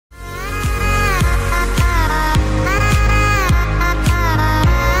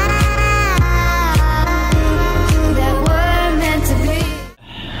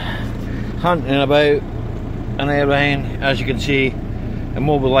hunting about and everything. As you can see,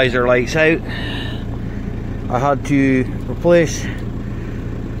 immobiliser lights out. I had to replace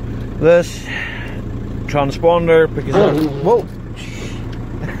this transponder because whoa,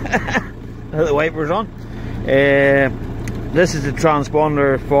 the wipers on. This is the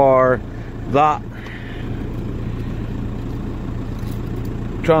transponder for that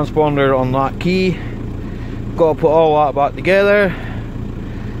transponder on that key. Got to put all that back together,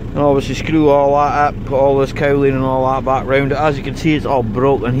 and obviously screw all that up, put all this cowling and all that back round it. As you can see, it's all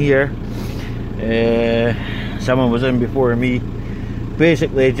broken here. Someone was in before me.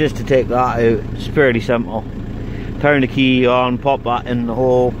 Basically, just to take that out, it's fairly simple. Turn the key on, pop that in the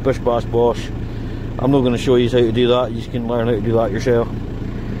hole, bish bash bosh. I'm not going to show you how to do that, you can learn how to do that yourself.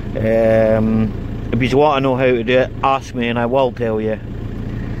 If you want to know how to do it, ask me and I will tell you.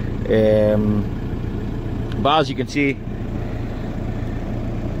 But as you can see,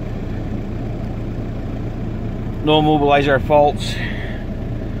 no immobiliser faults.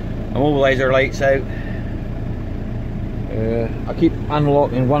 Immobiliser lights out. I keep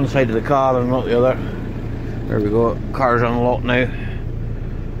unlocking one side of the car and not the other. There we go, car's unlocked now.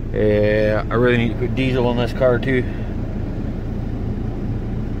 I really need to put diesel on this car too.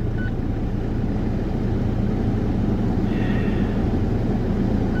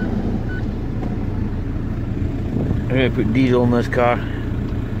 I'm going to put diesel in this car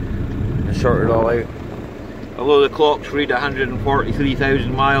and sort it all out. Although the clocks read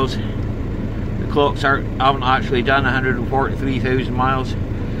 143,000 miles, the clocks haven't actually done 143,000 miles.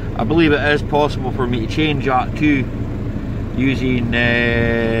 I believe it is possible for me to change that too using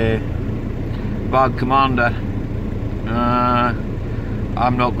Bad Commander.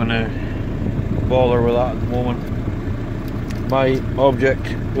 I'm not going to bother with that at the moment. My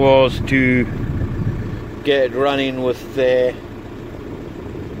object was to get it running with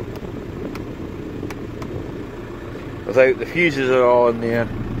without the fuses are all in there.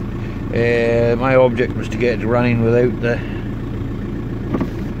 My object was to get it running without the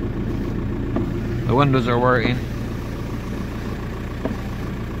windows are working.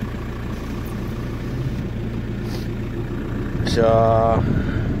 So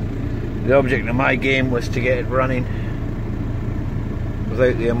the object of my game was to get it running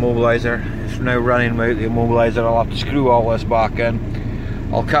without the immobiliser. It's now running without the immobiliser. I'll have to screw all this back in.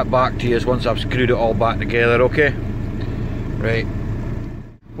 I'll cut back to you once I've screwed it all back together, okay? Right.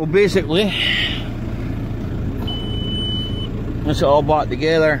 Well, basically, once it all back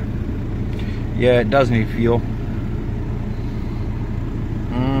together, yeah, it does need fuel.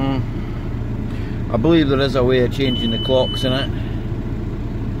 I believe there is a way of changing the clocks in it.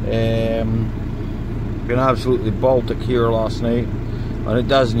 Been absolutely Baltic here last night, and it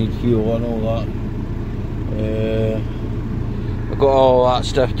does need fuel, I know that. I've got all that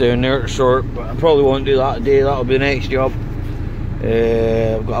stuff down there to sort, but I probably won't do that today, that'll be the next job.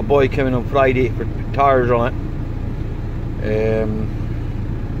 I've got a boy coming on Friday to put tyres on it.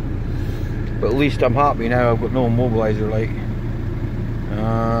 But at least I'm happy now, I've got no immobiliser light.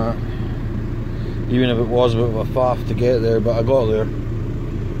 Even if it was a bit of a faff to get there, but I got there.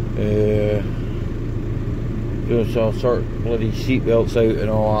 So I'll sort bloody seat belts out and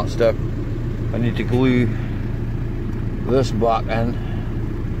all that stuff. I need to glue this back in.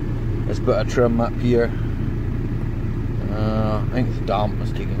 This bit of trim up here. I think it's damp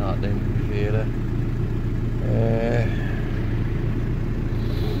that's taking that down, to be fair.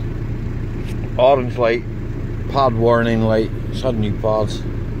 Orange light, pad warning light, it's had new pads.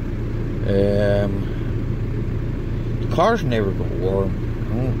 The car's never got warm.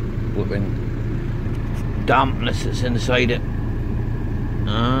 Flipping dampness that's inside it.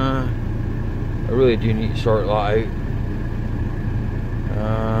 I really do need to sort that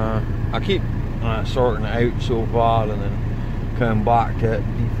out. I keep sorting it out so far and then coming back to it,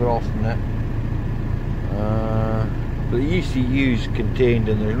 defrosting it. But the ECU's contained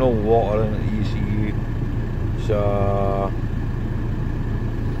and there's no water in the ECU, so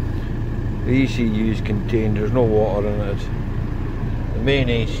the ECU is contained, there's no water in it. The main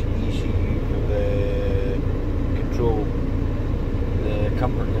ECU for the control, the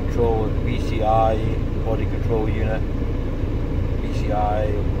comfort control, the BCI, body control unit,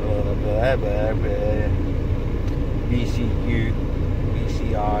 BCI, BCU,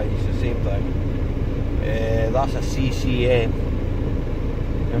 BCI, it's the same thing. That's a CCM.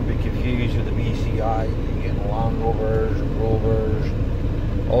 Don't be confused with the BCI. You get Land Rovers, Rovers,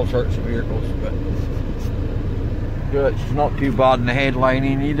 all sorts of vehicles, but it's not too bad in the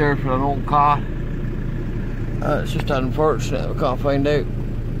headlining either for an old car. It's just unfortunate we can't find out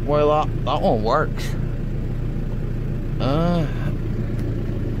why that one works.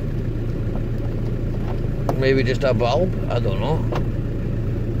 maybe just a bulb, I don't know.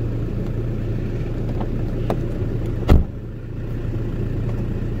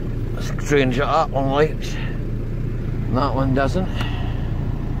 Strange that that one lights and that one doesn't.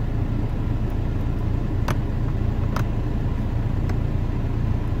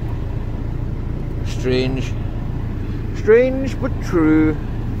 Strange but true.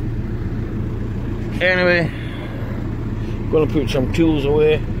 Anyway, gonna put some tools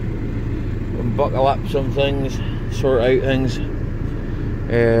away and buckle up some things, sort out things.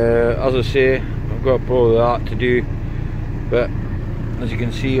 As I say, I've got probably that to do, but as you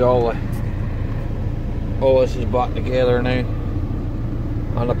can see, all this is back together now,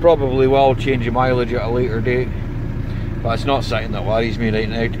 and I probably will change the mileage at a later date, but it's not something that worries me right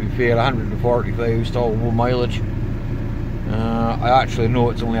now, to be fair. 140,000 still low mileage. I actually know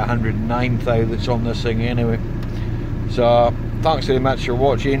it's only 109,000 that's on this thing anyway. So thanks very much for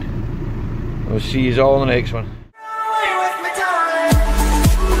watching. I'll see you all in the next one.